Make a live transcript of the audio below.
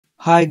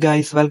Hi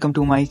guys, welcome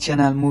to my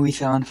channel Movie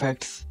 7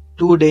 Facts.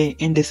 Today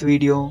in this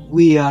video,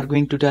 we are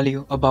going to tell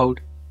you about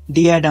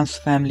The Addams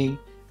Family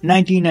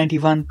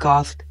 1991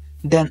 cast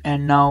then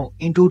and now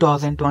in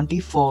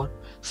 2024.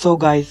 So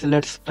guys,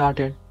 let's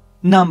start it.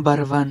 Number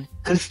 1.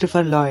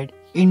 Christopher Lloyd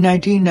in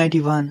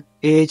 1991,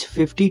 age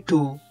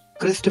 52.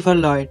 Christopher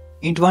Lloyd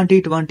in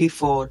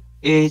 2024,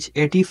 age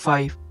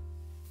 85.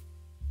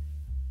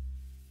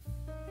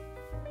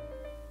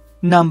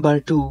 Number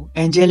 2.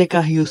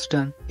 Anjelica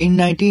Huston in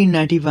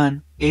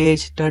 1991,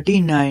 age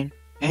 39.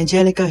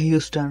 Anjelica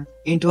Huston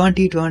in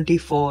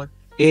 2024,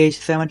 age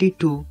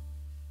 72.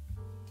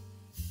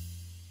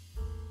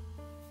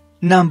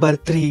 Number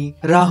 3.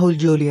 Raul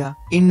Julia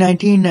in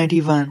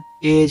 1991,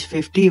 age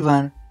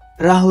 51.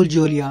 Raul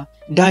Julia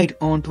died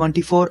on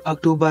 24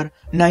 October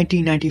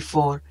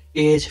 1994,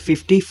 age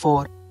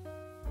 54.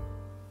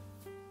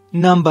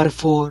 Number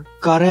 4.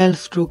 Carel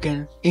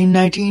Struycken in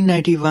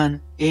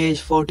 1991, age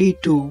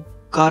 42.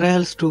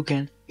 Carel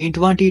Struycken in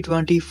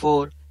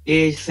 2024,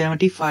 age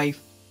 75.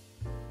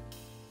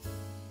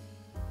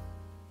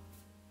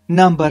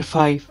 Number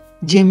 5.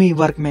 Jimmy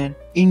Workman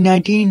in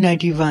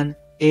 1991,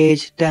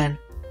 age 10.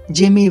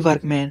 Jimmy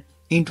Workman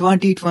in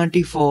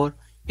 2024,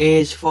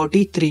 age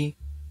 43.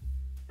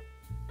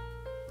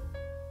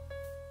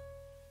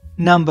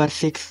 Number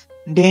 6.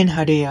 Dan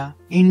Hedaya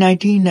in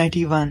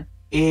 1991,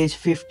 age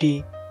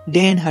 50.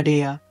 Dan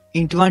Hedaya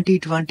in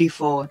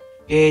 2024,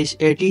 age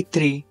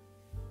 83.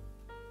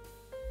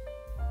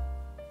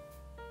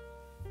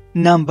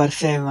 Number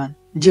 7.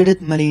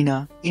 Judith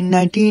Malina in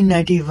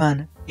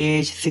 1991,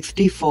 age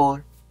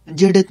 64.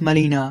 Judith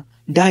Malina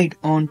died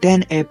on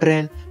 10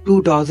 April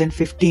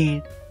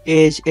 2015,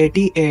 age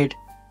 88.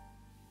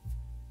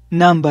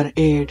 Number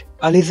 8.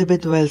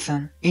 Elizabeth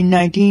Wilson in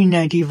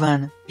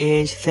 1991,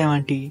 age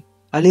 70.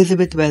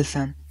 Elizabeth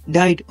Wilson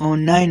died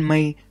on 9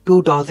 May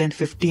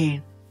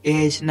 2015,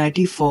 age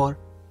 94.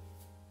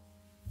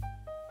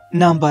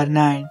 Number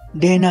 9.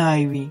 Dana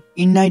Ivey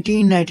in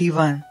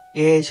 1991,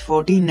 age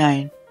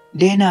 49.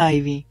 Dana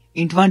Ivey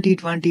in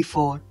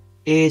 2024,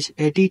 age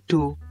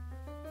 82.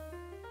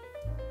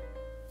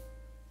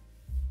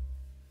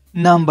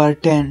 Number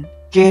 10.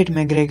 Kate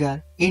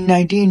McGregor in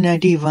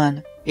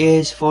 1991,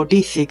 age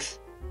 46.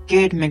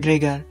 Kate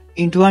McGregor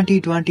in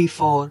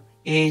 2024,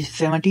 age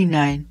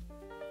 79.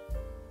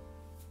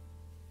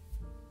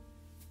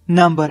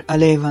 Number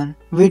 11.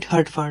 Whit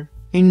Hertford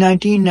in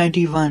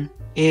 1991,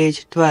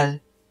 age 12.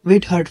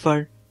 Whit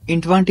Hertford in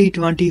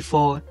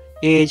 2024,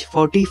 age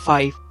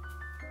 45.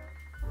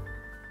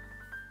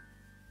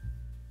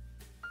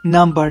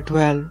 Number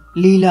 12.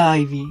 Leela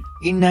Ivey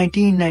in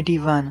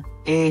 1991,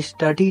 age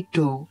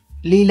 32.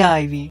 Leela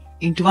Ivey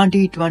in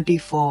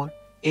 2024,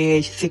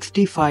 age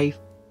 65.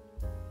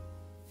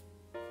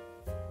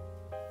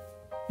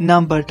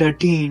 Number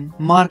 13.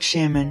 Mark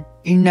Shaman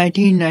in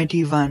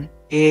 1991,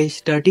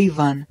 age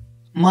 31.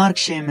 Mark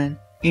Shaman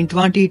in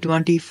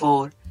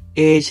 2024,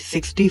 age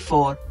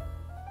 64.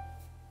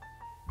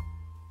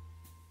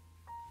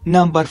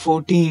 Number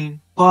 14.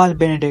 Paul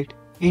Benedict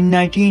in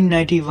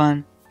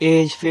 1991,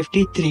 age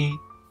 53.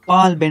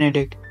 Paul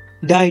Benedict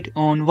died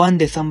on 1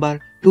 December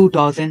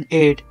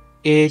 2008,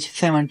 age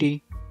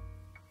 70.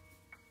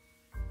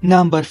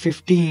 Number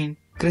 15.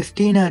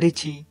 Christina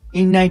Ricci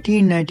in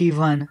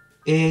 1991,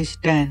 age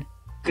 10.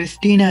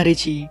 Christina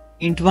Ricci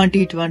in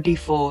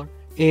 2024,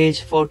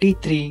 age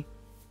 43.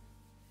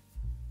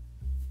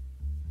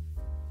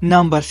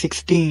 Number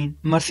 16.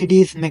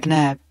 Mercedes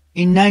McNabb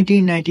in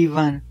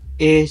 1991,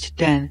 age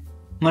 10.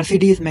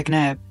 Mercedes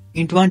McNabb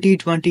in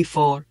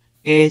 2024,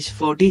 age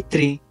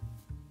 43.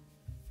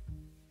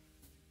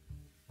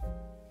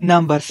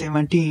 Number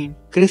 17.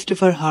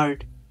 Christopher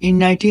Hart in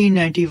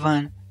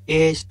 1991,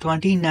 age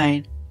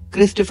 29.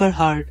 Christopher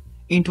Hart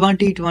in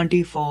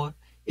 2024,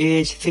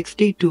 age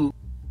 62.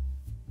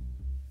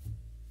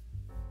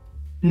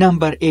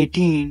 Number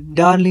 18.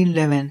 Darlene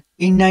Levin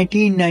in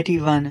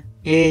 1991,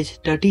 age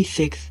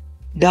 36.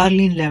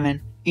 Darlene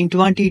Levin in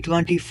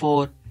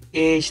 2024,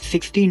 age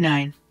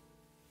 69.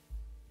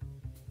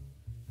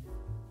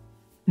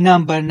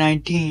 Number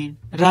 19.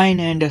 Ryan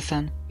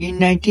Anderson in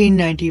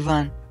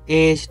 1991,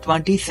 age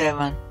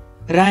 27.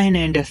 Ryan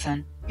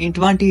Anderson in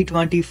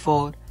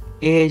 2024,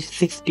 age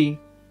 60.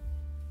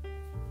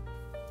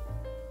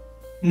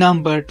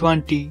 Number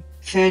 20.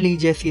 Sally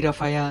Jesse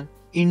Raphael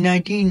in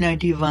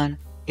 1991,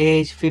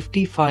 age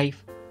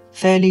 55.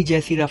 Sally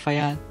Jesse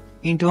Raphael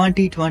in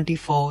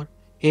 2024,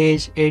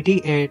 age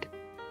 88.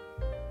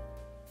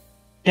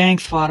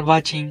 Thanks for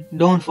watching.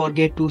 Don't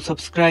forget to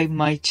subscribe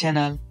my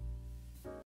channel.